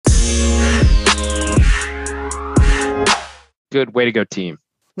Good way to go, team.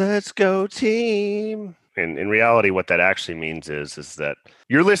 Let's go, team. And in reality, what that actually means is that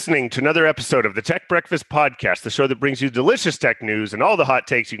you're listening to another episode of the Tech Breakfast Podcast, the show that brings you delicious tech news and all the hot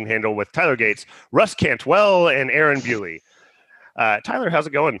takes you can handle with Tyler Gates, Russ Cantwell, and Aaron Bewley. Tyler, how's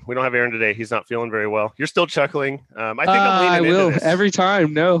it going? We don't have Aaron today. He's not feeling very well. You're still chuckling. I think I'm leaning into this. Every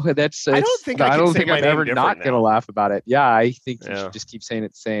time. No, that's. I don't think I'm ever not going to laugh about it. Yeah, I think you should just keep saying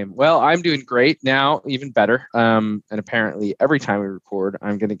it the same. Well, I'm doing great now, even better. And apparently, every time we record,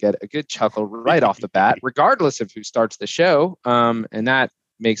 I'm going to get a good chuckle right off the bat, regardless of who starts the show. And that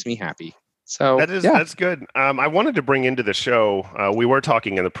makes me happy. So that's good. I wanted to bring into the show. We were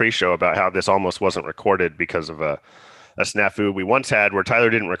talking in the pre-show about how this almost wasn't recorded because of a snafu we once had where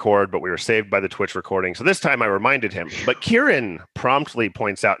Tyler didn't record, but we were saved by the Twitch recording. So this time I reminded him. But Kieran promptly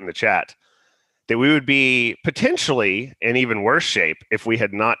points out in the chat that we would be potentially in even worse shape if we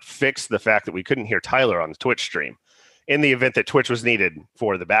had not fixed the fact that we couldn't hear Tyler on the Twitch stream in the event that Twitch was needed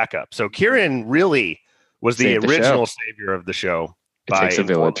for the backup. So Kieran really was the original savior of the show. It takes a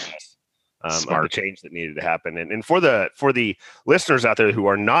village. Of the change that needed to happen. And for the listeners out there who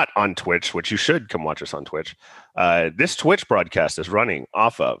are not on Twitch, which you should come watch us on Twitch, this Twitch broadcast is running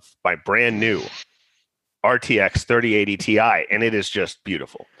off of my brand new RTX 3080 Ti, and it is just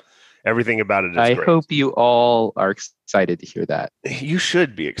beautiful. Everything about it is great. I hope you all are excited to hear that. You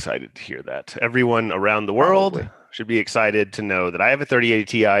should be excited to hear that. Everyone around the world should be excited to know that I have a 3080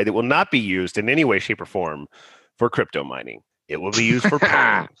 Ti that will not be used in any way, shape, or form for crypto mining. It will be used for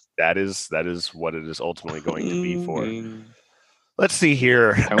paying. That is what it is ultimately going to be for. Let's see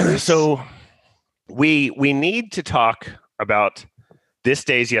here. So we need to talk about this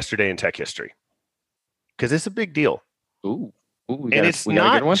day's yesterday in tech history because it's a big deal. And it's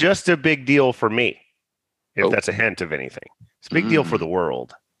not just a big deal for me, if that's a hint of anything. It's a big deal for the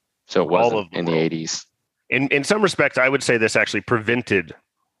world. So it wasn't in the 80s. In some respects, I would say this actually prevented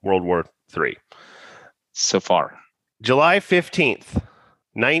World War III. So far. July 15th,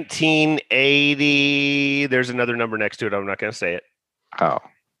 1980. There's another number next to it. I'm not going to say it. Oh.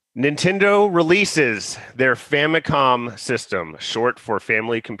 Nintendo releases their Famicom system, short for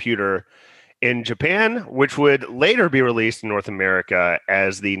Family Computer, in Japan, which would later be released in North America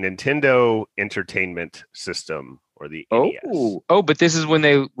as the Nintendo Entertainment System, or the NES. Oh, but this is when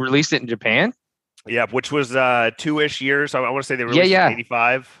they released it in Japan? Yeah, which was 2-ish years. I want to say they released in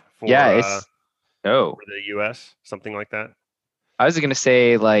 85 for... for the U.S., something like that. I was going to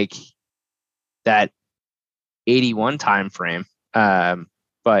say like that 81 time frame, but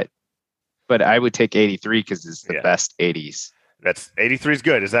I would take 83 because it's the best 80s. That's 83 is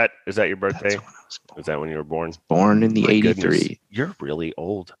good. Is that your birthday? Is that when you were born? Born in the 83. Goodness, you're really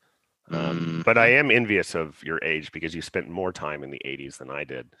old. But I am envious of your age because you spent more time in the 80s than I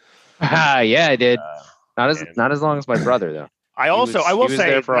did. Yeah, I did. Not as long as my brother though. I will say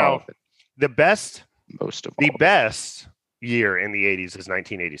the best year in the 80s is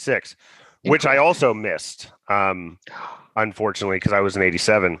 1986, which I also missed, unfortunately, because I was in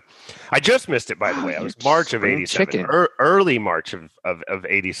 87. I just missed it, by the way. I was March of 87, early March of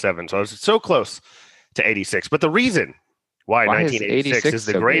 87. So I was so close to 86. But the reason why 1986 is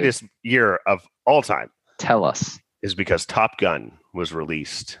the greatest year of all time, tell us, is because Top Gun was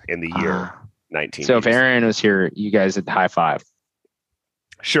released in the year 1986. So if Aaron was here, you guys would high five.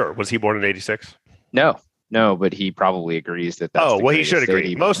 Sure. Was he born in 86? No, but he probably agrees that that's he should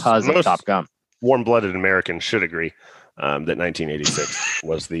agree. Most Top Gun. Warm-blooded Americans should agree that 1986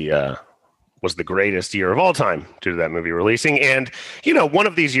 was the greatest year of all time due to that movie releasing. And, one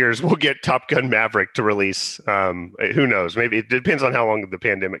of these years we'll get Top Gun Maverick to release. Who knows? Maybe it depends on how long the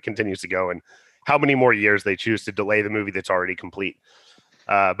pandemic continues to go and how many more years they choose to delay the movie that's already complete.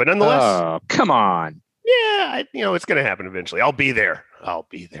 But nonetheless. Oh, come on. Yeah, it's going to happen eventually. I'll be there.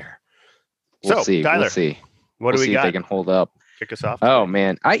 We'll see. Tyler, we'll see. What do we got? If they can hold up. Kick us off. Oh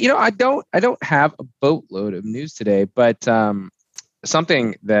man, I don't have a boatload of news today, but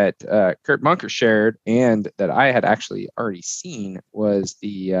something that Kurt Bunker shared and that I had actually already seen was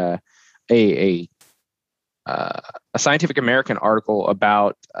the a Scientific American article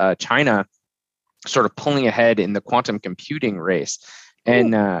about China sort of pulling ahead in the quantum computing race.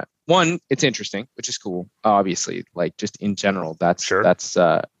 And one, it's interesting, which is cool. Obviously, like just in general, that's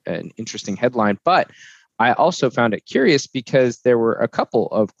an interesting headline. But I also found it curious because there were a couple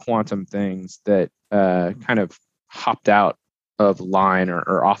of quantum things that kind of hopped out of line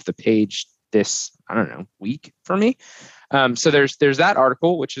or off the page this, week for me. So there's that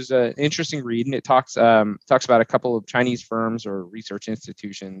article, which is an interesting read, and it talks about a couple of Chinese firms or research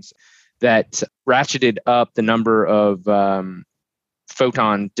institutions that ratcheted up the number of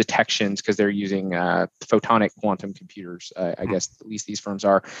photon detections because they're using photonic quantum computers. I guess at least these firms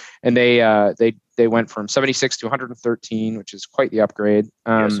are, and they went from 76 to 113, which is quite the upgrade.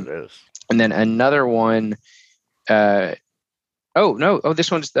 Yes, it is. And then another one. This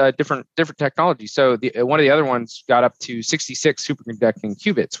one's different technology. So one of the other ones got up to 66 superconducting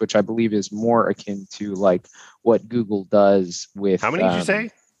qubits, which I believe is more akin to like what Google does with. How many did you say?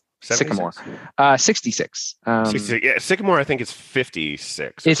 76? Sycamore. 66. 66. Yeah, Sycamore, I think it's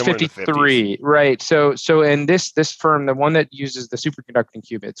 56. It's 53, right? So, and this firm, the one that uses the superconducting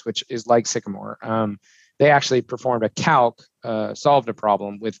qubits, which is like Sycamore, they actually performed a calc, solved a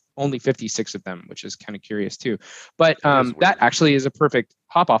problem with only 56 of them, which is kind of curious too. But that actually is a perfect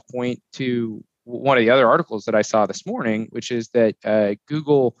hop-off point to one of the other articles that I saw this morning, which is that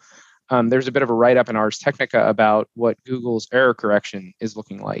Google. There's a bit of a write-up in Ars Technica about what Google's error correction is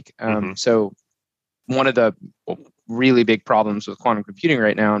looking like. So one of the really big problems with quantum computing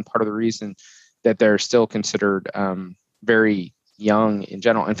right now, and part of the reason that they're still considered very young in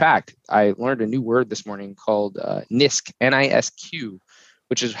general. In fact, I learned a new word this morning called NISQ, N-I-S-Q,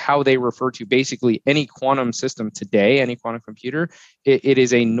 which is how they refer to basically any quantum system today, any quantum computer. It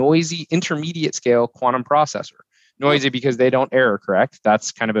is a noisy intermediate scale quantum processor. Noisy because they don't error correct.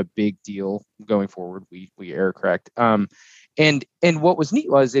 That's kind of a big deal going forward. We error correct. And what was neat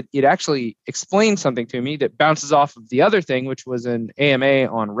was it actually explained something to me that bounces off of the other thing, which was an AMA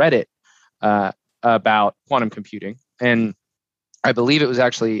on Reddit about quantum computing. And I believe it was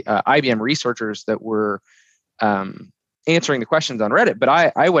actually IBM researchers that were answering the questions on Reddit. But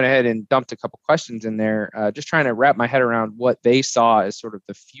I went ahead and dumped a couple questions in there, just trying to wrap my head around what they saw as sort of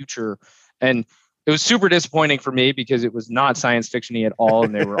the future. And it was super disappointing for me because it was not science fiction-y at all.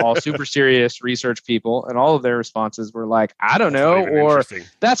 And they were all super serious research people. And all of their responses were like, I don't know, or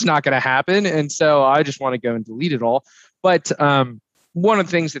that's not going to happen. And so I just want to go and delete it all. But one of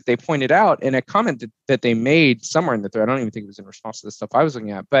the things that they pointed out in a comment that they made somewhere in the thread, I don't even think it was in response to the stuff I was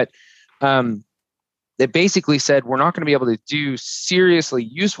looking at, but they basically said, we're not going to be able to do seriously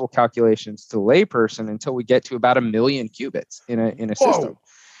useful calculations to the layperson until we get to about 1 million qubits in a system.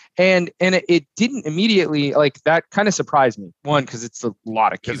 And it didn't immediately, like, that kind of surprised me. One, because it's a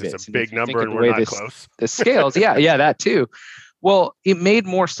lot of qubits. It's a big number and we're not close. The scales, yeah, that too. Well, it made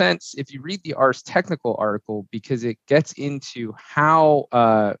more sense if you read the Ars Technical article because it gets into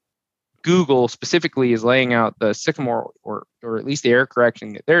how Google specifically is laying out the Sycamore or at least the error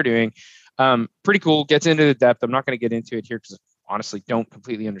correction that they're doing. Pretty cool. Gets into the depth. I'm not going to get into it here because I honestly don't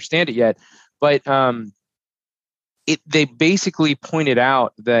completely understand it yet. But they basically pointed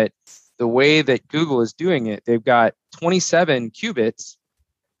out that the way that Google is doing it, they've got 27 qubits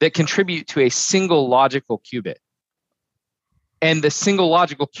that contribute to a single logical qubit. And the single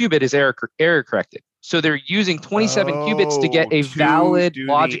logical qubit is error corrected. So they're using 27 qubits to get a valid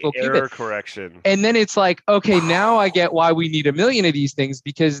logical qubit. Error correction. And then it's like, okay, now I get why we need 1 million of these things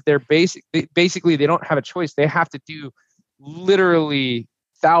because they're basically they don't have a choice. They have to do literally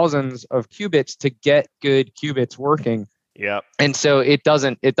thousands of qubits to get good qubits working. Yeah. And so it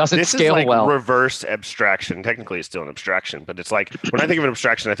doesn't this scale is like well. Reverse abstraction. Technically, it's still an abstraction, but it's like when I think of an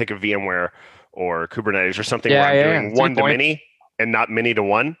abstraction, I think of VMware or Kubernetes or something where I'm doing one to many and not many to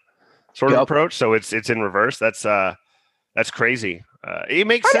one sort of approach. So it's in reverse. That's crazy. It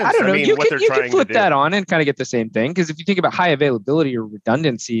makes sense. I don't know. You can flip to that on and kind of get the same thing. Because if you think about high availability or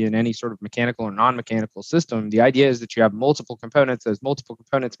redundancy in any sort of mechanical or non-mechanical system, the idea is that you have multiple components. Those multiple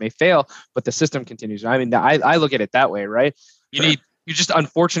components may fail, but the system continues. I mean, I look at it that way, right? You just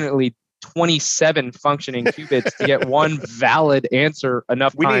unfortunately 27 functioning qubits to get one valid answer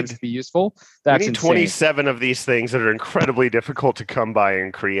enough times to be useful. That's we need 27 of these things that are incredibly difficult to come by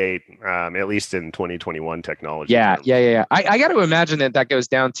and create, at least in 2021 technology. Yeah. I got to imagine that goes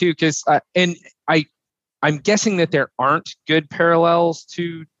down too, because I'm guessing that there aren't good parallels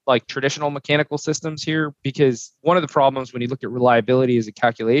to like traditional mechanical systems here, because one of the problems when you look at reliability as a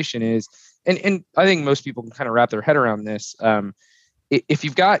calculation is, and I think most people can kind of wrap their head around this. If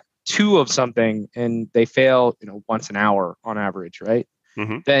you've got two of something and they fail, once an hour on average, right?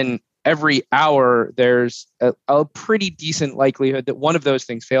 Mm-hmm. Then every hour there's a pretty decent likelihood that one of those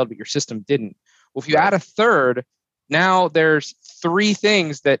things failed, but your system didn't. Well, if you add a third, now there's 3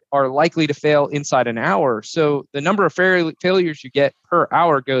 things that are likely to fail inside an hour. So the number of failures you get per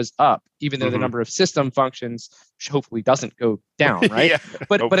hour goes up, even though the number of system functions hopefully doesn't go down, right?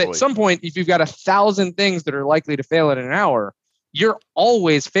 But at some point, if you've got 1,000 things that are likely to fail in an hour, you're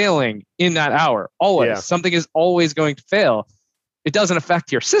always failing in that hour. Always. Yeah. Something is always going to fail. It doesn't affect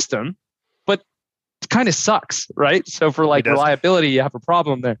your system, but it kind of sucks, right? So for like reliability, you have a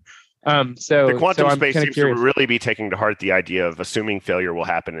problem there. So the quantum I'm space seems curious. to really be taking to heart the idea of assuming failure will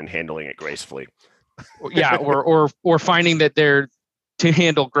happen and handling it gracefully. Yeah, or finding that they're to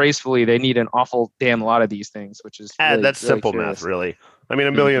handle gracefully, they need an awful damn lot of these things, which is really, that's really simple curious. math, really. I mean,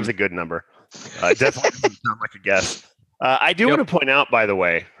 a million's a good number. Definitely doesn't sound like a guess. I do want to point out, by the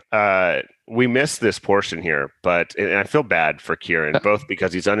way, we missed this portion here, and I feel bad for Kieran, both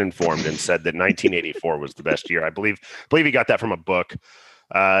because he's uninformed and said that 1984 was the best year. I believe he got that from a book.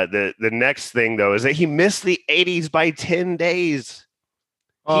 The next thing, though, is that he missed the 80s by 10 days.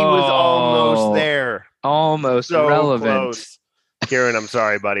 He was almost there. Almost so relevant. Close. Kieran, I'm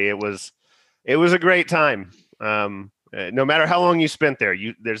sorry, buddy. It was a great time. No matter how long you spent there,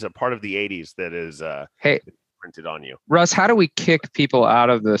 there's a part of the 80s that is printed on you. Russ, how do we kick people out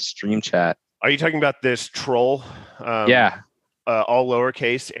of the stream chat? Are you talking about this troll? Yeah. All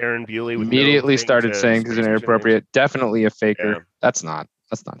lowercase Aaron Bewley immediately started saying it's inappropriate. Definitely a faker. Yeah. That's not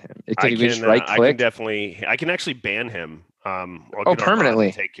him. I can actually ban him.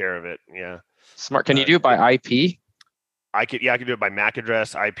 Permanently. Take care of it. Yeah. Smart. Can you do it by IP? I could do it by MAC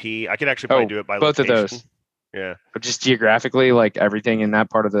address, IP. I could actually probably do it by both location. of those. Yeah. Or just geographically, like everything in that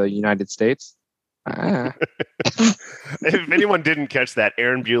part of the United States. If anyone didn't catch that,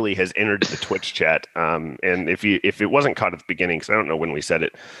 Aaron Bewley has entered the Twitch chat. And if it wasn't caught at the beginning, because I don't know when we said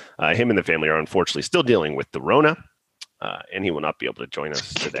it, him and the family are unfortunately still dealing with the Rona. And he will not be able to join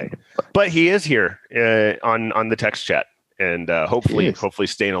us today. But he is here on the text chat, and hopefully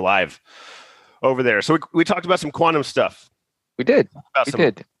staying alive over there. So we talked about some quantum stuff. We did.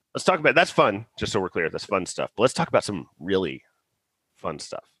 Let's talk about that's fun. Just so we're clear, that's fun stuff. But let's talk about some really fun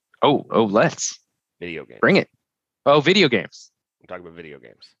stuff. Let's video games. Bring it. Video games. I'm talking about video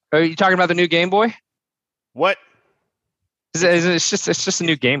games. Are you talking about the new Game Boy? What? It's just a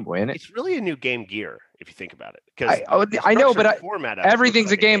new Game Boy, isn't it? It's really a new Game Gear if you think about it. Because I know, but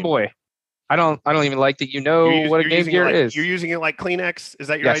everything's a Game Boy. I don't even like that. What a Game Gear is. You're using it like Kleenex. Is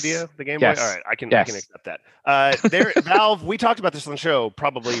that your idea? The Game Boy. All right, I can accept that. Valve. We talked about this on the show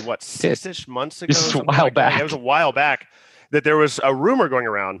probably 6-ish months ago. Just a while back. It was a while back that there was a rumor going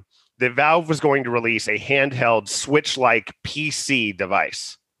around that Valve was going to release a handheld Switch-like PC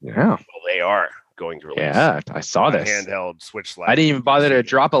device. Yeah. Well, they are going to release. Yeah, I saw this handheld Switch-like. I didn't even bother to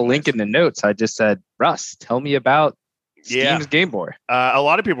drop a link in the notes. I just said, Russ, tell me about Steam's Game Boy. A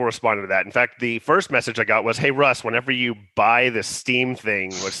lot of people responded to that. In fact, the first message I got was, "Hey Russ, whenever you buy the Steam thing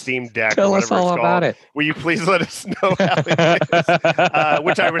with Steam Deck, tell us all about it. Will you please let us know how it is?"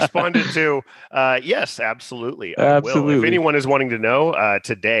 Which I responded to, "Yes, absolutely. Absolutely. If anyone is wanting to know,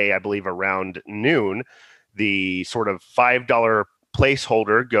 today, I believe around noon, the sort of $5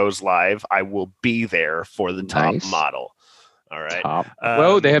 placeholder goes live. I will be there for the top model." All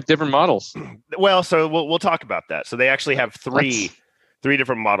right. They have different models. Well, so we'll talk about that. So they actually have three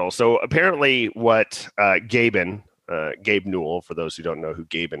different models. So apparently what Gabe Newell, for those who don't know who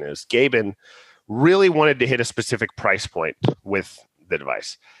Gaben is, Gaben really wanted to hit a specific price point with the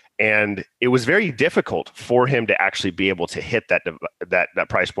device. And it was very difficult for him to actually be able to hit that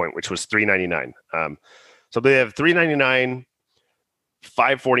price point, which was $399. So they have $399,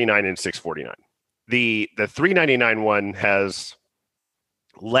 $549, and $649. The $399 one has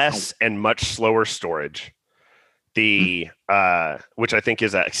less and much slower storage. Which I think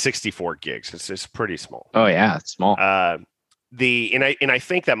is at 64 gigs. It's pretty small. Oh yeah, it's small. And I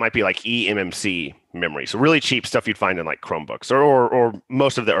think that might be like eMMC memory. So really cheap stuff you'd find in like Chromebooks or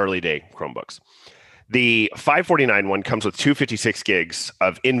most of the early day Chromebooks. The 549 one comes with 256 gigs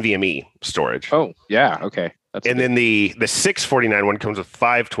of NVMe storage. Oh yeah, okay. Then the 649 one comes with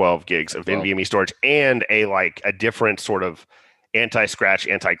 512 gigs of NVMe storage and a different sort of anti-scratch,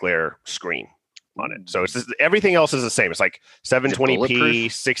 anti-glare screen on it. So it's just, everything else is the same. It's like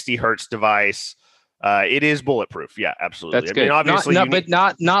 720p, 60 hertz device. It is bulletproof. Yeah, absolutely. That's good. Obviously, but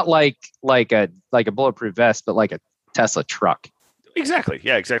not like a bulletproof vest, but like a Tesla truck. Exactly.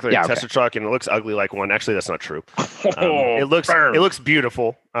 Yeah, exactly. Yeah, Tesla truck, and it looks ugly like one. Actually, that's not true. It looks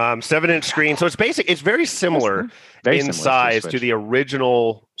beautiful. 7-inch screen. So it's very similar in size to the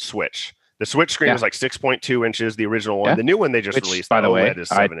original Switch. The Switch screen was like 6.2 inches, the original one. The new one they just released, by the OLED, way, is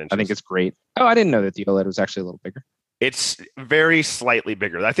 7 inches. I think it's great. Oh, I didn't know that the OLED was actually a little bigger. It's very slightly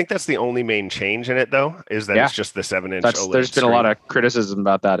bigger. I think that's the only main change in it, though, is that it's just the 7-inch OLED. There's been a lot of criticism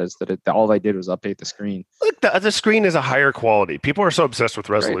about that, is that all they did was update the screen. Look, the screen is a higher quality. People are so obsessed with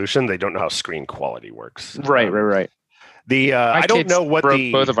resolution, they don't know how screen quality works. Right. I don't know what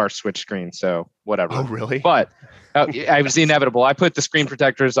both of our Switch screens, so whatever. Oh, really? But I was inevitable. I put the screen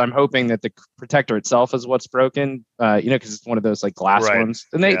protectors. I'm hoping that the protector itself is what's broken, because it's one of those like glass ones.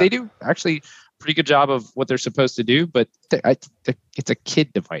 And they do actually pretty good job of what they're supposed to do, but it's a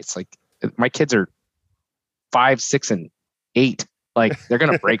kid device. Like my kids are 5, 6, and 8. Like they're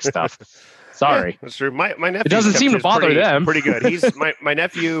gonna break stuff. Sorry, yeah, that's true. My nephew. It doesn't seem to bother them. Pretty good. He's my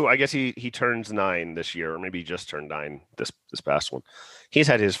nephew. I guess he turns 9 this year, or maybe he just turned 9 this past one. He's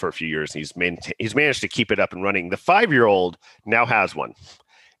had his for a few years. He's managed to keep it up and running. The 5-year-old now has one,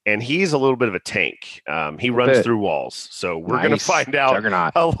 and he's a little bit of a tank. He runs through walls, so we're going to find out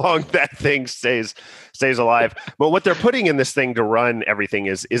how long that thing stays alive. But what they're putting in this thing to run everything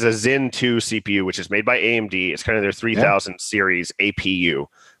is a Zen 2 CPU, which is made by AMD. It's kind of their 3000 series APU,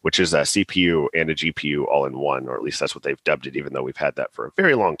 which is a CPU and a GPU all in one, or at least that's what they've dubbed it, even though we've had that for a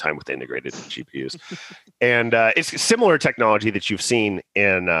very long time with integrated GPUs. And it's similar technology that you've seen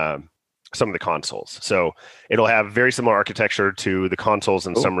in some of the consoles. So it'll have very similar architecture to the consoles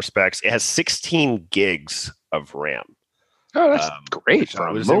in some respects. It has 16 gigs of RAM. Oh, that's great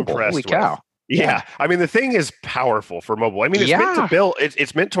for mobile. Holy cow. Yeah. I mean, the thing is powerful for mobile. I mean, it's meant to build,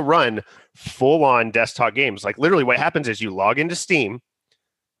 it's meant to run full-on desktop games. Like literally what happens is you log into Steam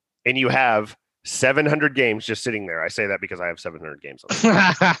and you have 700 games just sitting there. I say that because I have 700 games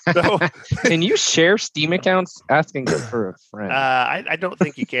on Can you share Steam accounts? Asking for a friend. I don't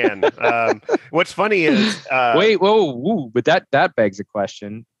think you can. What's funny is but that begs a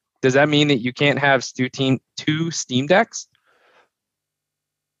question. Does that mean that you can't have two Steam Decks?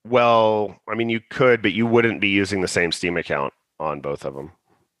 Well, I mean, you could, but you wouldn't be using the same Steam account on both of them.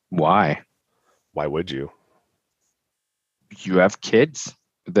 Why? Why would you? You have kids.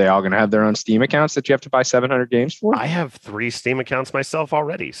 Are they all going to have their own Steam accounts that you have to buy 700 games for? I have 3 Steam accounts myself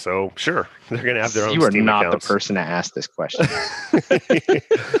already, so sure, they're going to have their own Steam accounts. You are not accounts. the person to ask this question.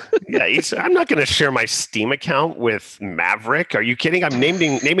 Yeah, I'm not going to share my Steam account with Maverick. Are you kidding? I'm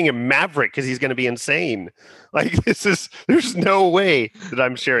naming him Maverick because he's going to be insane. Like there's no way that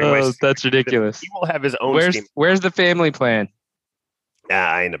I'm sharing my Steam that's account. ridiculous. He will have his own Steam. Where's the family plan?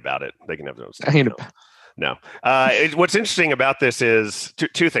 I ain't about it. They can have their own Steam account. No. What's interesting about this is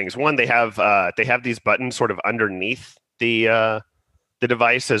two things. One, they have these buttons sort of underneath the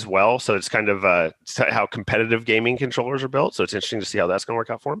device as well. So it's kind of how competitive gaming controllers are built. So it's interesting to see how that's going to work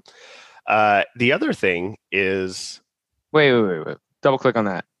out for them. The other thing is... Wait. Double click on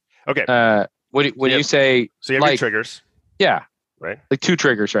that. Okay. When you say... So you have your triggers. Yeah. Right? Like 2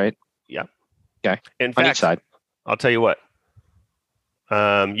 triggers, right? Yeah. Okay. In fact, on each side. I'll tell you what.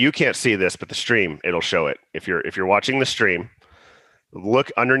 You can't see this, but the stream, it'll show it. If you're watching the stream,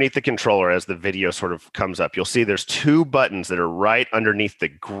 look underneath the controller as the video sort of comes up. You'll see there's 2 buttons that are right underneath the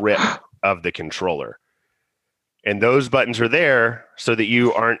grip of the controller. And those buttons are there so that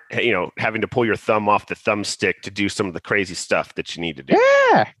you aren't, having to pull your thumb off the thumbstick to do some of the crazy stuff that you need to do.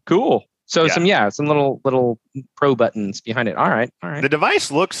 Yeah, cool. So some little pro buttons behind it. All right. The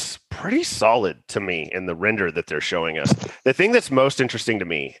device looks pretty solid to me in the render that they're showing us. The thing that's most interesting to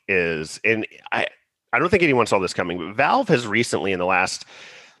me is, and I don't think anyone saw this coming, but Valve has recently in the last,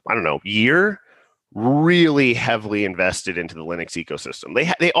 year, really heavily invested into the Linux ecosystem.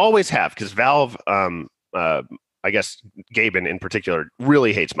 They always have, because Valve, I guess Gaben in particular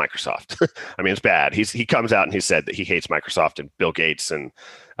really hates Microsoft. I mean, it's bad. He comes out and he said that he hates Microsoft and Bill Gates and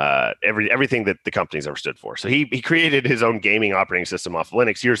everything that the company's ever stood for. So he created his own gaming operating system off of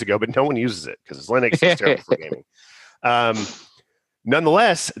Linux years ago, but no one uses it because it's Linux. It's terrible for gaming.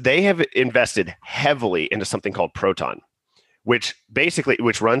 Nonetheless, they have invested heavily into something called Proton, which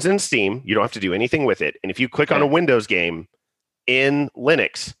runs in Steam. You don't have to do anything with it. And if you click on a Windows game in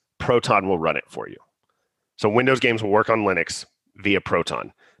Linux, Proton will run it for you. So Windows games will work on Linux via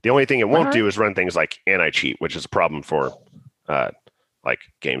Proton. The only thing it won't do is run things like anti-cheat, which is a problem for like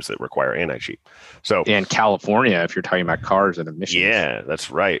games that require anti-cheat. So in California, if you're talking about cars and emissions. Yeah, that's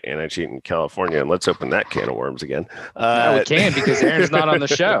right. Anti-cheat in California. And let's open that can of worms again. No, we can because Aaron's not on the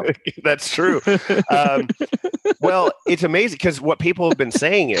show. That's true. Well, it's amazing because what people have been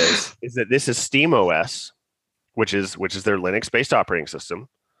saying is that this is SteamOS, which is their Linux-based operating system,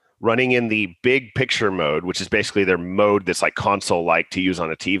 running in the big picture mode, which is basically their mode that's like console-like to use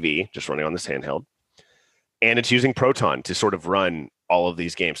on a TV, just running on this handheld. And it's using Proton to sort of run all of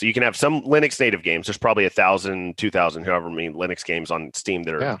these games. So you can have some Linux native games. There's probably 1,000, 2,000, however many Linux games on Steam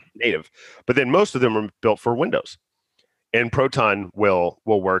that are native. But then most of them are built for Windows. And Proton will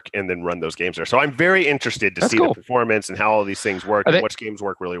work and then run those games there. So I'm very interested to see the performance and how all these things work and which games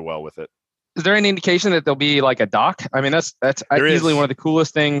work really well with it. Is there any indication that there'll be like a dock? I mean, that's easily one of the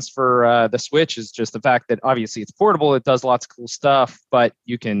coolest things for the Switch is just the fact that obviously it's portable. It does lots of cool stuff, but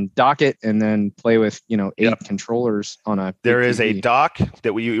you can dock it and then play with 8 controllers on a. There is a dock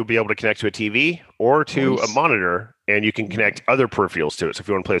that you'll be able to connect to a TV or to a monitor, and you can connect other peripherals to it. So if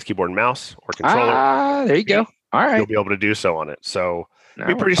you want to play with keyboard and mouse or controller, there you go. All right, you'll be able to do so on it. So.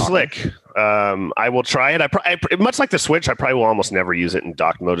 Be pretty slick. I will try it. I much like the Switch, I probably will almost never use it in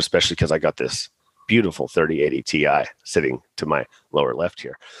dock mode, especially because I got this beautiful 3080 Ti sitting to my lower left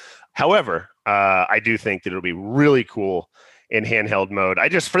here. However, I do think that it'll be really cool in handheld mode.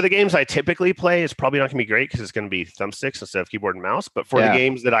 For the games I typically play, it's probably not going to be great because it's going to be thumbsticks instead of keyboard and mouse. But for the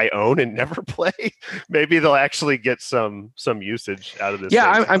games that I own and never play, maybe they'll actually get some usage out of this.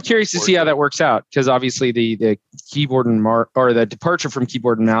 Yeah, I'm curious to see how that works out because obviously the keyboard and or the departure from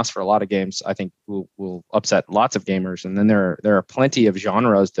keyboard and mouse for a lot of games, I think will upset lots of gamers. And then there are plenty of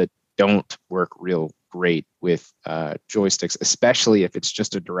genres that don't work real great with joysticks, especially if it's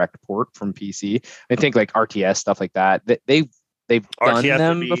just a direct port from PC. I think like RTS stuff like that. They've done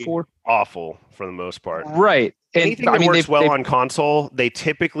them before. Awful for the most part, right? Anything that works well on console, they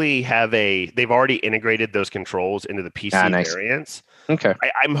typically have they've already integrated those controls into the PC variants. Okay,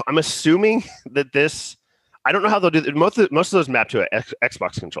 I'm assuming that this. I don't know how they'll do. Most of those map to an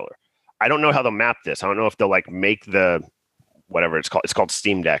Xbox controller. I don't know how they'll map this. I don't know if they'll like make the whatever it's called. It's called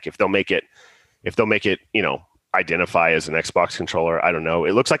Steam Deck. If they'll make it, identify as an Xbox controller. I don't know.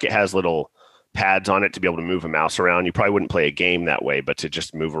 It looks like it has little pads on it to be able to move a mouse around. You probably wouldn't play a game that way, but to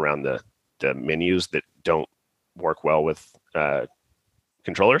just move around the menus that don't work well with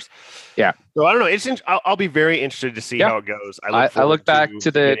controllers. Yeah. So I don't know. I'll be very interested to see how it goes. I look back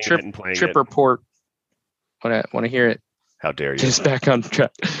to the Tripper port. Want to hear it. How dare you? Just back on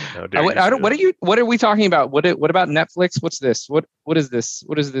track. How dare you? What are we talking about? What about Netflix? What's this? What is this?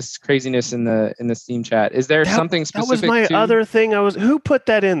 What is this craziness in the Steam chat? Is there something specific? That was my other thing. Who put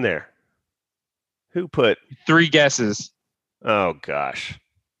that in there? Who put 3 guesses? Oh gosh.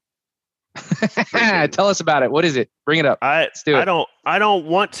 Tell us about it. What is it? Bring it up. Let's do it. I don't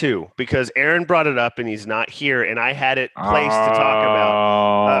want to because Aaron brought it up and he's not here and I had it placed to talk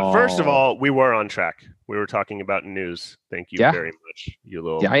about. First of all, we were on track. We were talking about news. Thank you very much. You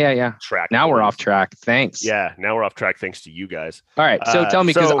little track. Now we're off track. Thanks. Yeah, now we're off track thanks to you guys. All right. So tell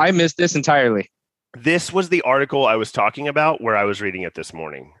me, because I missed this entirely. This was the article I was talking about where I was reading it this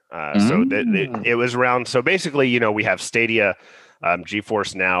morning. So it was around. So basically, we have Stadia,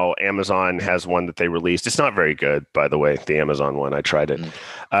 GeForce Now. Amazon has one that they released. It's not very good, by the way, the Amazon one. I tried it.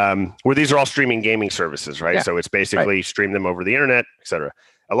 Where these are all streaming gaming services, right? Yeah. So it's basically stream them over the internet, etc.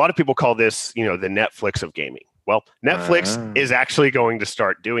 A lot of people call this, the Netflix of gaming. Well, Netflix is actually going to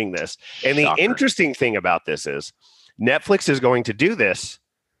start doing this. And the interesting thing about this is Netflix is going to do this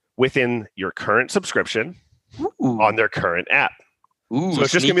within your current subscription on their current app. So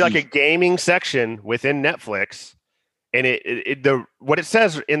it's just going to be like a gaming section within Netflix. And what it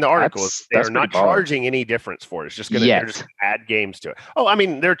says in the article is they're not charging any difference for it. It's just going to add games to it. Oh, I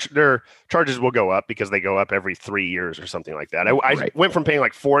mean, their charges will go up because they go up every 3 years or something like that. I went from paying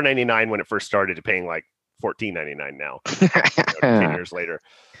like $4.99 when it first started to paying like $14.99 now, 10 years later.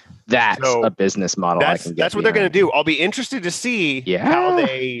 That's a business model. That's what they're going to do. I'll be interested to see how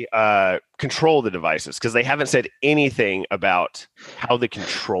they control the devices because they haven't said anything about how the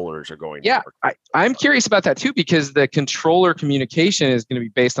controllers are going to work. I'm curious about that too because the controller communication is going to be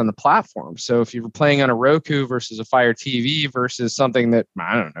based on the platform. So if you're playing on a Roku versus a Fire TV versus something that,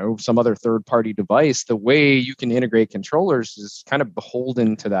 I don't know, some other third-party device, the way you can integrate controllers is kind of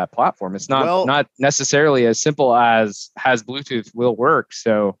beholden to that platform. It's not necessarily as simple as has Bluetooth will work.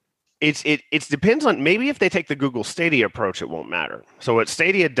 So it depends on maybe if they take the Google Stadia approach, it won't matter. So what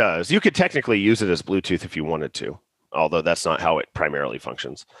Stadia does, you could technically use it as Bluetooth if you wanted to, although that's not how it primarily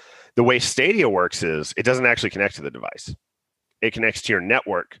functions. The way Stadia works is it doesn't actually connect to the device. It connects to your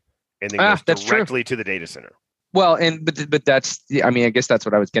network and then goes directly to the data center. Well, but that's, I guess that's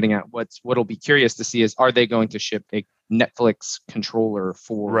what I was getting at. What'll be curious to see is, are they going to ship a Netflix controller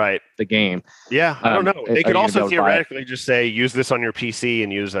for the game? Yeah, I don't know. They could also theoretically just say, use this on your PC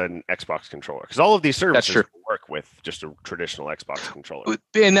and use an Xbox controller. Because all of these services work with just a traditional Xbox controller.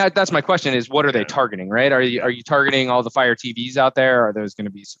 And that's my question is, what are they targeting, right? Are you targeting all the Fire TVs out there? Are those going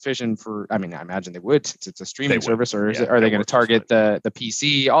to be sufficient for, I imagine they would, since it's a streaming service, or are they going to target the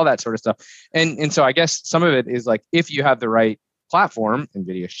PC, all that sort of stuff? And so I guess some of it is like, if you have the right platform,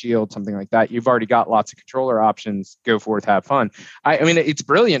 NVIDIA Shield, something like that, you've already got lots of controller options. Go forth, have fun. It's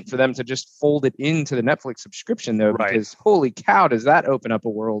brilliant for them to just fold it into the Netflix subscription, though, because holy cow, does that open up a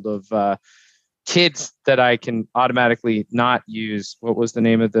world of kids that I can automatically not use. What was the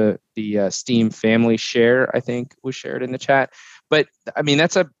name of the Steam Family Share? I think was shared in the chat. But I mean,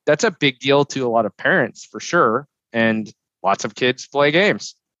 that's a big deal to a lot of parents for sure, and lots of kids play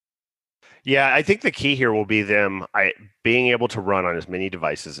games. Yeah, I think the key here will be them being able to run on as many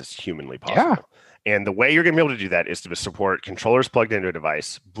devices as humanly possible. Yeah. And the way you're going to be able to do that is to support controllers plugged into a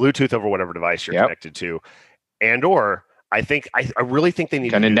device, Bluetooth over whatever device you're connected to, and or I really think they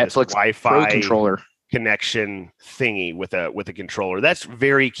need kind to do Netflix this Wi-Fi Pro controller connection thingy with a controller. That's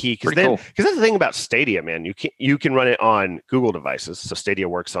very key because that's the thing about Stadia, man. You can run it on Google devices. So Stadia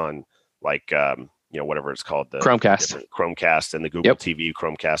works on like whatever it's called, the Chromecast and the Google TV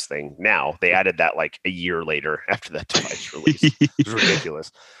Chromecast thing. Now they added that like a year later after that device release. It's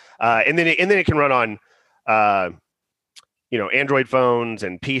ridiculous. And then it can run on Android phones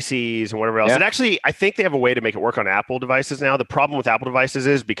and PCs and whatever else. Yeah. And actually, I think they have a way to make it work on Apple devices now. The problem with Apple devices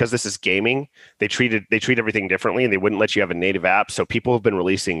is because this is gaming, they treat everything differently, and they wouldn't let you have a native app. So people have been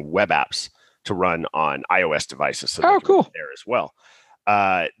releasing web apps to run on iOS devices. So cool. There as well.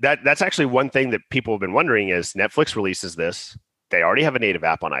 That's actually one thing that people have been wondering is Netflix releases this. They already have a native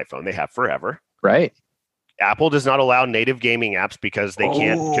app on iPhone. They have forever. Right. Apple does not allow native gaming apps because they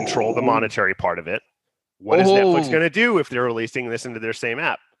can't control the monetary part of it. What is Netflix going to do if they're releasing this into their same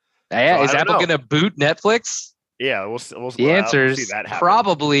app? Yeah, is Apple going to boot Netflix? Yeah, the answer is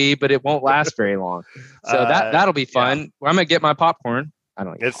probably, but it won't last very long. So that'll be fun. Yeah. I'm going to get my popcorn. I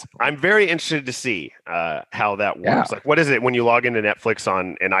don't. I'm very interested to see how that works. Yeah. Like, what is it when you log into Netflix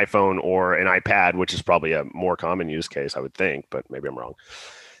on an iPhone or an iPad, which is probably a more common use case, I would think, but maybe I'm wrong.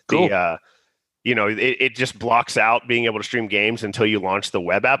 Cool. It just blocks out being able to stream games until you launch the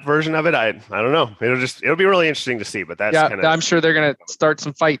web app version of it. I don't know. It'll be really interesting to see, but that's I'm sure they're going to start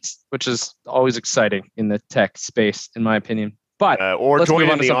some fights, which is always exciting in the tech space, in my opinion. But or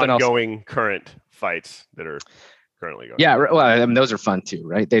join in the ongoing current fights that are currently going. Yeah, well, I mean, those are fun too,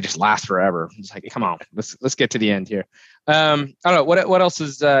 right? They just last forever. It's like, come on, let's get to the end here. I don't know what else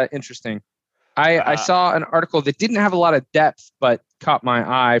is interesting. I saw an article that didn't have a lot of depth, but caught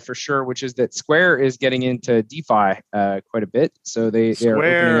my eye for sure, which is that Square is getting into DeFi quite a bit. So they're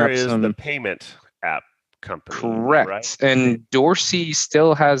opening up some the payment app company. Correct. Right? And Dorsey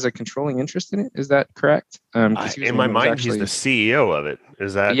still has a controlling interest in it. Is that correct? In my mind, he's the CEO of it.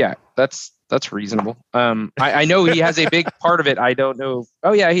 Is that? Yeah, that's reasonable. I know he has a big part of it. I don't know.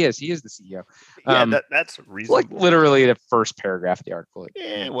 Oh yeah, he is. He is the CEO. That's reasonable. Like literally the first paragraph of the article.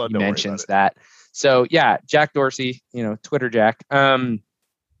 He mentions that. So yeah, Jack Dorsey, Twitter Jack. They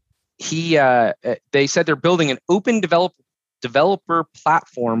said they're building an open developer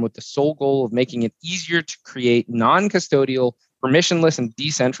platform with the sole goal of making it easier to create non-custodial, permissionless, and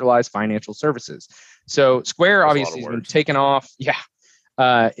decentralized financial services. So Square obviously has been taken off. Yeah.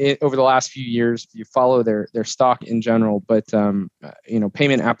 Over the last few years, if you follow their stock in general, but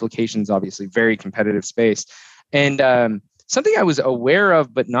payment applications obviously very competitive space, and something I was aware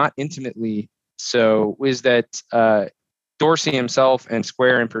of but not intimately so was that Dorsey himself and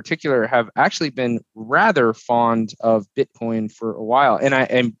Square in particular have actually been rather fond of Bitcoin for a while, and I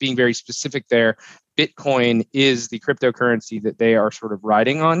am being very specific there. Bitcoin is the cryptocurrency that they are sort of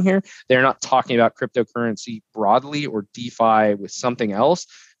riding on here. They're not talking about cryptocurrency broadly or DeFi with something else.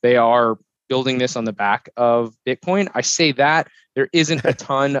 They are building this on the back of Bitcoin. I say that there isn't a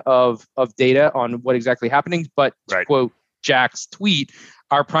ton of data on what exactly happening, but to quote Jack's tweet,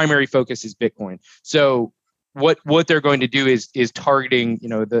 our primary focus is Bitcoin. So what they're going to do is targeting,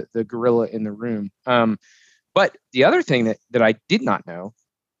 the gorilla in the room. But the other thing that I did not know,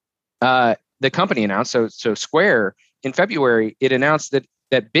 the company announced, so Square in February, it announced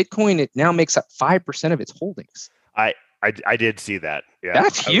that Bitcoin, it now makes up 5% of its holdings. I did see that. Yeah,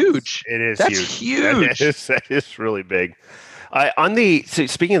 that's huge. It is. That's huge. That is really big. So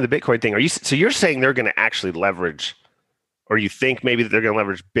speaking of the Bitcoin thing, you're saying they're going to actually leverage, or you think maybe that they're going to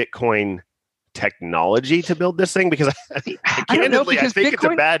leverage Bitcoin technology to build this thing? Because I don't know, because I think Bitcoin, it's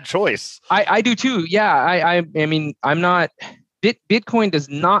a bad choice. I do too. Yeah. I mean, I'm not. Bitcoin does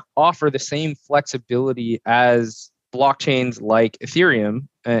not offer the same flexibility as blockchains like Ethereum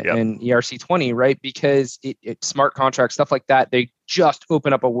and ERC20, right? Because it smart contracts, stuff like that, they just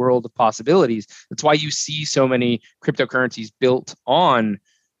open up a world of possibilities. That's why you see so many cryptocurrencies built on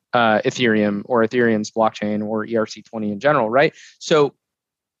Ethereum or Ethereum's blockchain or ERC20 in general, right? So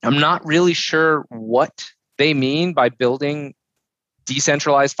I'm not really sure what they mean by building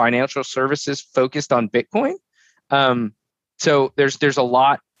decentralized financial services focused on Bitcoin. So there's a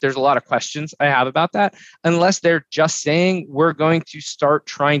lot of questions I have about that, unless they're just saying we're going to start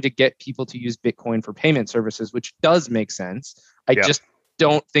trying to get people to use Bitcoin for payment services, which does make sense. I just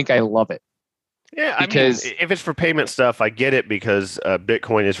don't think I love it. Yeah, because I mean, if it's for payment stuff, I get it because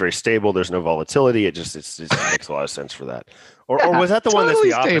Bitcoin is very stable. There's no volatility. It just makes a lot of sense for that. Or was that the one that's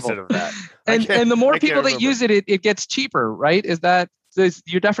the opposite of that? And the more people that use it, it gets cheaper, right?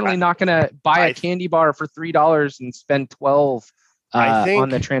 You're definitely not going to buy a candy bar for $3 and spend 12 on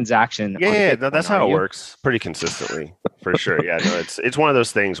the transaction. Yeah, that's how it works pretty consistently, for sure. Yeah, no, it's one of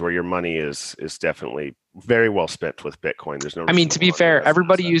those things where your money is definitely very well spent with Bitcoin. There's no. I mean, to be fair,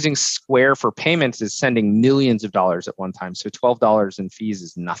 everybody using Square for payments is sending millions of dollars at one time, so $12 in fees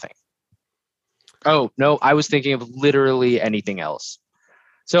is nothing. Oh no, I was thinking of literally anything else.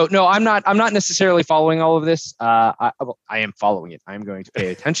 So no, I'm not necessarily following all of this. I am following it. I'm going to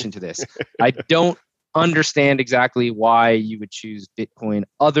pay attention to this. I don't understand exactly why you would choose Bitcoin,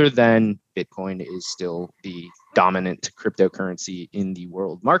 other than Bitcoin is still the dominant cryptocurrency in the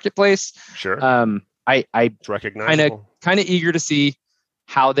world marketplace. Sure. I recognizable. Kind of eager to see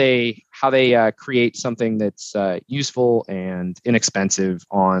how they create something that's useful and inexpensive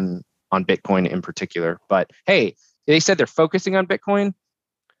on Bitcoin in particular. But hey, they said they're focusing on Bitcoin.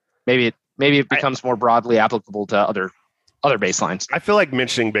 Maybe it becomes more broadly applicable to other baselines. I feel like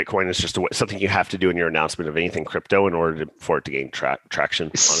mentioning Bitcoin is just something you have to do in your announcement of anything crypto in order for it to gain traction,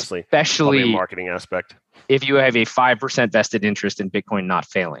 honestly. Especially a marketing aspect. If you have a 5% vested interest in Bitcoin not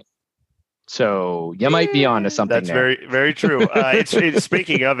failing. So you might be onto something. That's there. very, very true.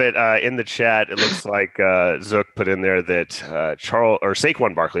 Speaking of it, in the chat, it looks like Zook put in there that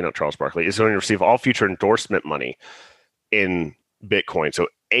Saquon Barkley, not Charles Barkley, is going to receive all future endorsement money in Bitcoin. So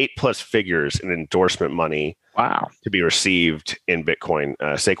 8+ figures in endorsement money. Wow. To be received in Bitcoin.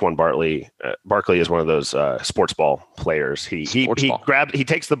 Saquon Barkley is one of those sports ball players. He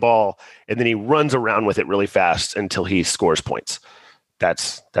takes the ball and then he runs around with it really fast until he scores points.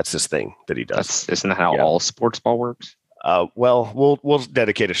 That's his thing that he does. Isn't that how all sports ball works? Well, we'll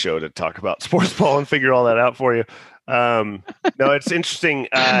dedicate a show to talk about sports ball and figure all that out for you. No, it's interesting.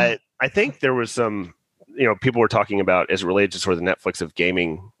 I think there was some, people were talking about as it related to sort of the Netflix of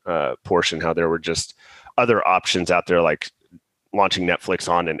gaming portion, how there were just other options out there, like launching Netflix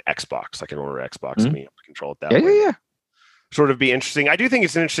on an Xbox, like an order Xbox, and being able to control it that way. Yeah. Sort of be interesting. I do think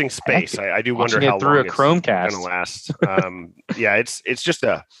it's an interesting space. I do wonder how long it's going to last. It's just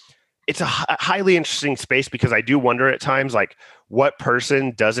a highly interesting space, because I do wonder at times, like, what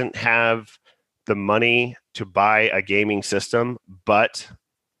person doesn't have the money to buy a gaming system, but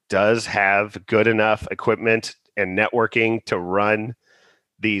does have good enough equipment and networking to run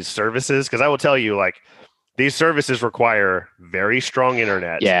these services? Because I will tell you, like, these services require very strong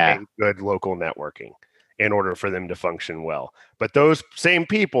internet and good local networking in order for them to function well. But those same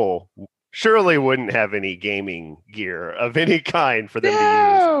people surely wouldn't have any gaming gear of any kind for them to use.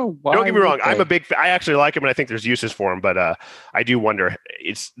 Don't get me wrong. I'm a big I actually like them, and I think there's uses for them, but I do wonder,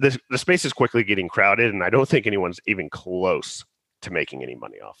 the space is quickly getting crowded, and I don't think anyone's even close to making any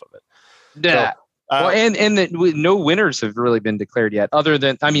money off of it. Yeah. No winners have really been declared yet, other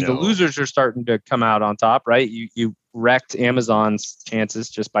than, the losers are starting to come out on top, right? You wrecked Amazon's chances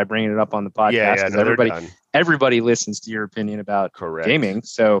just by bringing it up on the podcast. Yeah, everybody listens to your opinion about gaming.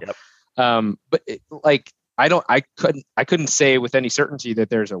 So, I couldn't say with any certainty that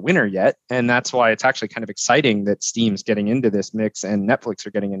there's a winner yet, and that's why it's actually kind of exciting that Steam's getting into this mix and Netflix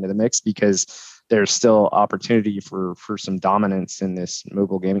are getting into the mix, because there's still opportunity for some dominance in this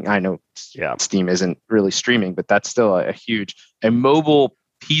mobile gaming. I know Steam isn't really streaming, but that's still a mobile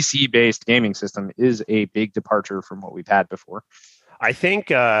PC-based gaming system is a big departure from what we've had before. I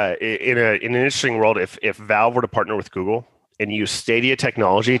think in an interesting world, if Valve were to partner with Google and use Stadia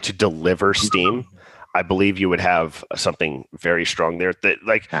technology to deliver Steam, I believe you would have something very strong there.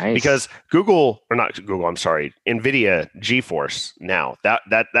 Because NVIDIA GeForce now,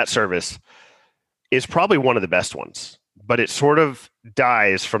 that service is probably one of the best ones, but it sort of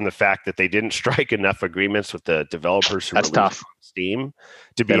dies from the fact that they didn't strike enough agreements with the developers who release on Steam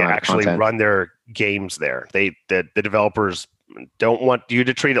to be actually run their games there. The developers don't want you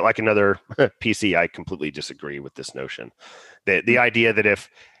to treat it like another PC. I completely disagree with this notion. The idea that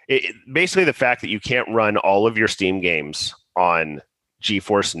basically the fact that you can't run all of your Steam games on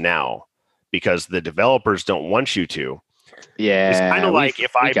GeForce Now because the developers don't want you to. Yeah, it's kind of like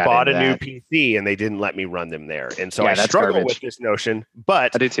if I bought a new PC and they didn't let me run them there. And so I struggle with this notion,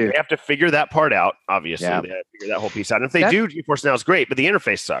 but I do too. They have to figure that part out. Obviously, they have to figure that whole piece out. And if they do, GeForce Now is great, but the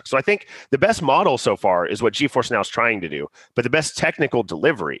interface sucks. So I think the best model so far is what GeForce Now is trying to do, but the best technical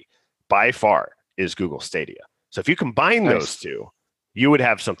delivery by far is Google Stadia. So if you combine those two, you would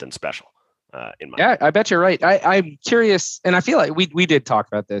have something special. Yeah, I bet you're right. I'm curious, and I feel like we did talk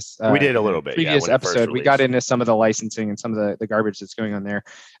about this. We did a little bit. Previous episode, we got into some of the licensing and some of the garbage that's going on there.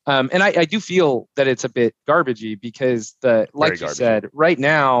 And I do feel that it's a bit garbagey because like you said, right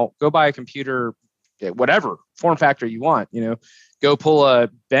now, go buy a computer, whatever form factor you want, go pull a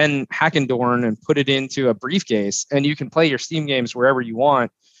Ben Hackendorn and put it into a briefcase, and you can play your Steam games wherever you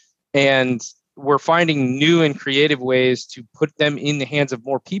want. And we're finding new and creative ways to put them in the hands of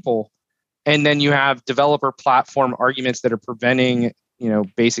more people. And then you have developer platform arguments that are preventing,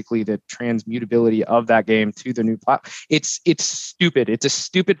 basically the transmutability of that game to the new platform. It's stupid. It's a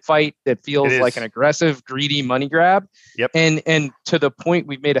stupid fight that feels like an aggressive, greedy money grab. Yep. And to the point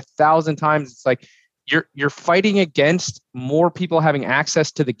we've made 1,000 times, it's like you're fighting against more people having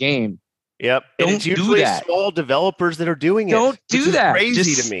access to the game. Yep. And it's usually small developers that are doing it. Don't do that. Crazy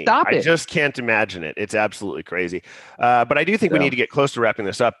just to me. Stop it. I just can't imagine it. It's absolutely crazy. But I do think we need to get close to wrapping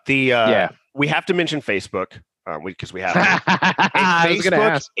this up. We have to mention Facebook because we have a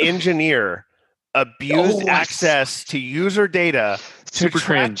Facebook engineer abused access to user data to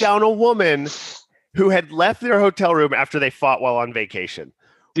track down a woman who had left their hotel room after they fought while on vacation.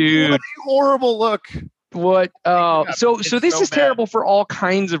 Dude, what a horrible look. What? So this is terrible for all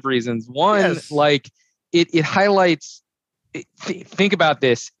kinds of reasons. One, like it highlights. Think about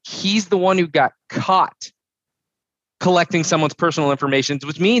this. He's the one who got caught collecting someone's personal information,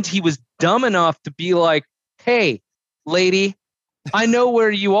 which means he was dumb enough to be like, "Hey, lady, I know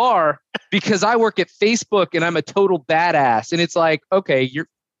where you are because I work at Facebook and I'm a total badass." And it's like, okay, you're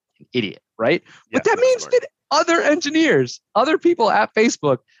an idiot, right? Yeah, but that means that other engineers, other people at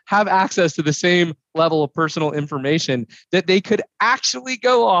Facebook have access to the same level of personal information that they could actually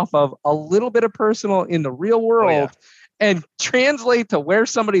go off of a little bit of personal in the real world and translate to where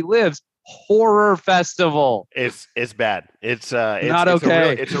somebody lives. Horror festival. It's bad. It's not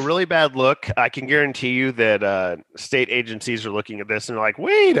okay. It's a really bad look. I can guarantee you that state agencies are looking at this and they're like,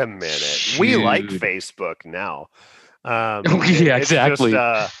 wait a minute, we like Facebook now. Yeah, exactly.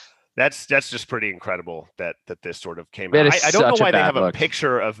 That's just pretty incredible that this sort of came out. I don't know why they have a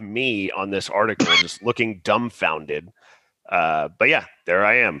picture of me on this article just looking dumbfounded. But yeah, there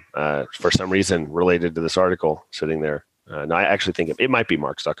I am for some reason related to this article sitting there. No, I actually think it might be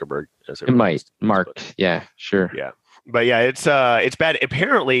Mark Zuckerberg. It might. Mark. Yeah, sure. Yeah. But yeah, it's bad.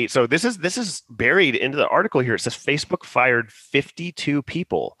 Apparently, so this is buried into the article here. It says Facebook fired 52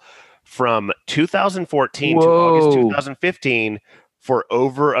 people from 2014 to August 2015 for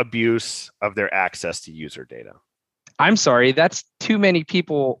over abuse of their access to user data. I'm sorry, that's too many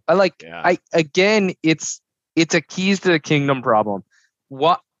people. It's a keys to the kingdom problem.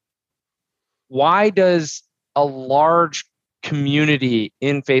 Why does a large community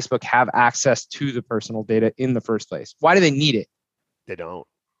in Facebook have access to the personal data in the first place? Why do they need it? They don't.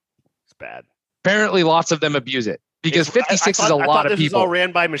 It's bad. Apparently, lots of them abuse it. Because 56 is a lot of people. This is all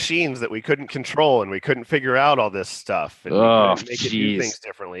ran by machines that we couldn't control, and we couldn't figure out all this stuff. And we couldn't make it do things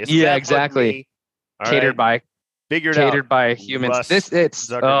differently. It's exactly. Catered by humans.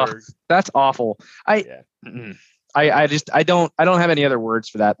 Zuckerberg. That's awful. I don't have any other words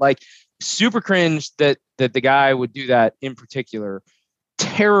for that. Like, super cringe that the guy would do that in particular.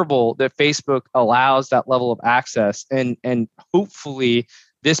 Terrible that Facebook allows that level of access, and hopefully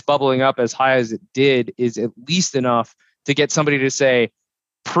this bubbling up as high as it did is at least enough to get somebody to say,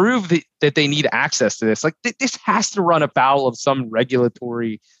 prove that they need access to this. Like this has to run afoul of some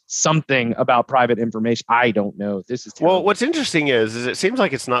regulatory something about private information. I don't know. This is terrible. Well, what's interesting is it seems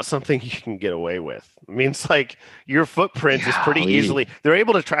like it's not something you can get away with. I mean, it's like your footprint is pretty easily. They're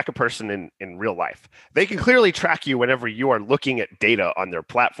able to track a person in real life. They can clearly track you whenever you are looking at data on their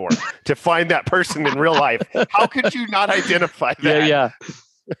platform to find that person in real life. How could you not identify that? Yeah.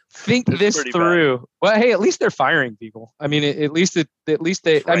 Think this through. Bad. Well, hey, at least they're firing people. I mean, at least they.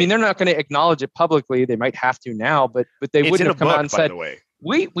 Right. I mean, they're not going to acknowledge it publicly. They might have to now, but they wouldn't have come out and said,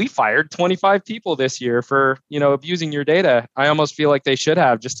 "We fired 25 people this year for abusing your data." I almost feel like they should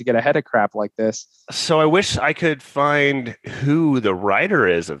have, just to get ahead of crap like this. So I wish I could find who the writer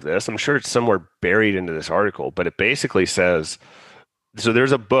is of this. I'm sure it's somewhere buried into this article, but it basically says, so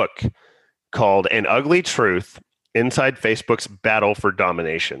there's a book called "An Ugly Truth: Inside Facebook's Battle for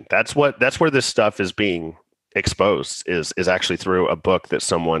Domination." That's where this stuff is being exposed, is actually through a book that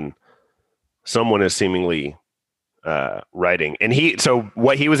someone is seemingly writing. And so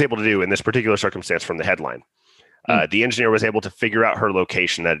what he was able to do in this particular circumstance, from the headline, the engineer was able to figure out her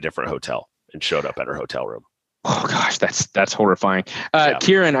location at a different hotel and showed up at her hotel room. Oh gosh, that's horrifying.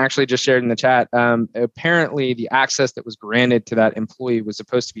 Kieran actually just shared in the chat. Apparently, the access that was granted to that employee was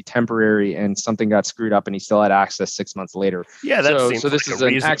supposed to be temporary, and something got screwed up, and he still had access 6 months later. Yeah, that seems so this is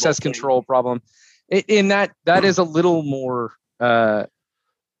an access control problem. In that is a little more.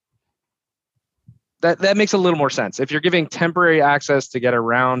 That makes a little more sense. If you're giving temporary access to get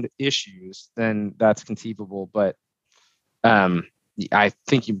around issues, then that's conceivable. But I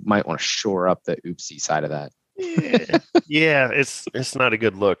think you might want to shore up the oopsie side of that. Yeah, it's not a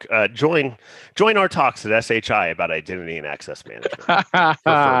good look. Join our talks at SHI about identity and access management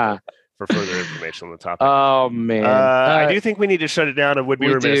for further information on the topic. Oh man, I do think we need to shut it down. It would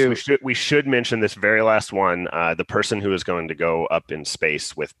be remiss. We should mention this very last one. The person who is going to go up in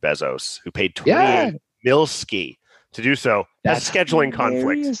space with Bezos, who paid $28 million to do so, has scheduling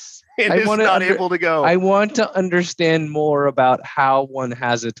conflicts. And is not able to go. I want to understand more about how one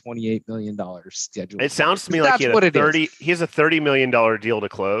has a $28 million schedule. It sounds to me like he has a $30 million deal to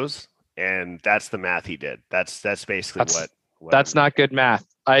close, and that's the math he did. That's basically what that's not good math.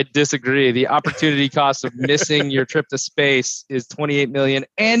 I disagree. The opportunity cost of missing your trip to space is $28 million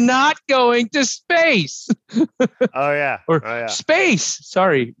and not going to space. Space.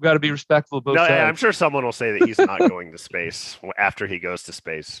 Sorry, we got to be respectful of both sides. I'm sure someone will say that he's not going to space after he goes to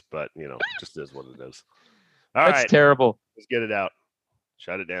space, but it just is what it is. That's terrible. Let's get it out.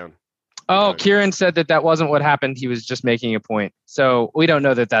 Shut it down. Oh, Kieran said that wasn't what happened. He was just making a point. So we don't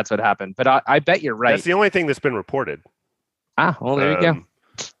know that that's what happened, but I bet you're right. That's the only thing that's been reported. Well, there you go.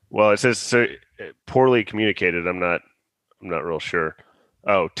 Well, it says poorly communicated. I'm not real sure.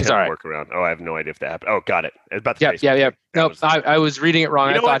 Oh, workaround. Oh, I have no idea if that happened. Oh, got it. It's about the Yeah. No, I was reading it wrong.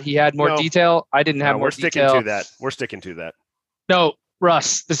 I thought he had more detail. I didn't have more detail. We're sticking to that. No,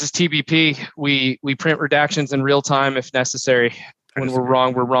 Russ, this is TBP. We print redactions in real time if necessary. When we're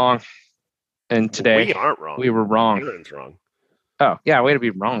wrong, we're wrong. And today we aren't wrong. We were wrong. Kieran's wrong. Oh, yeah, way to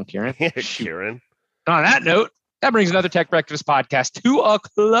be wrong, Kieran. Kieran. On that note, that brings another Tech Breakfast podcast to a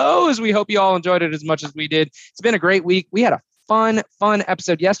close. We hope you all enjoyed it as much as we did. It's been a great week. We had a fun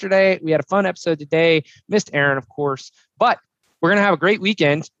episode yesterday. We had a fun episode today. Missed Aaron, of course, but we're going to have a great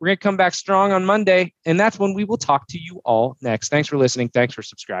weekend. We're going to come back strong on Monday, and that's when we will talk to you all next. Thanks for listening. Thanks for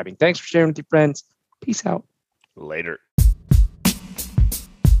subscribing. Thanks for sharing with your friends. Peace out. Later.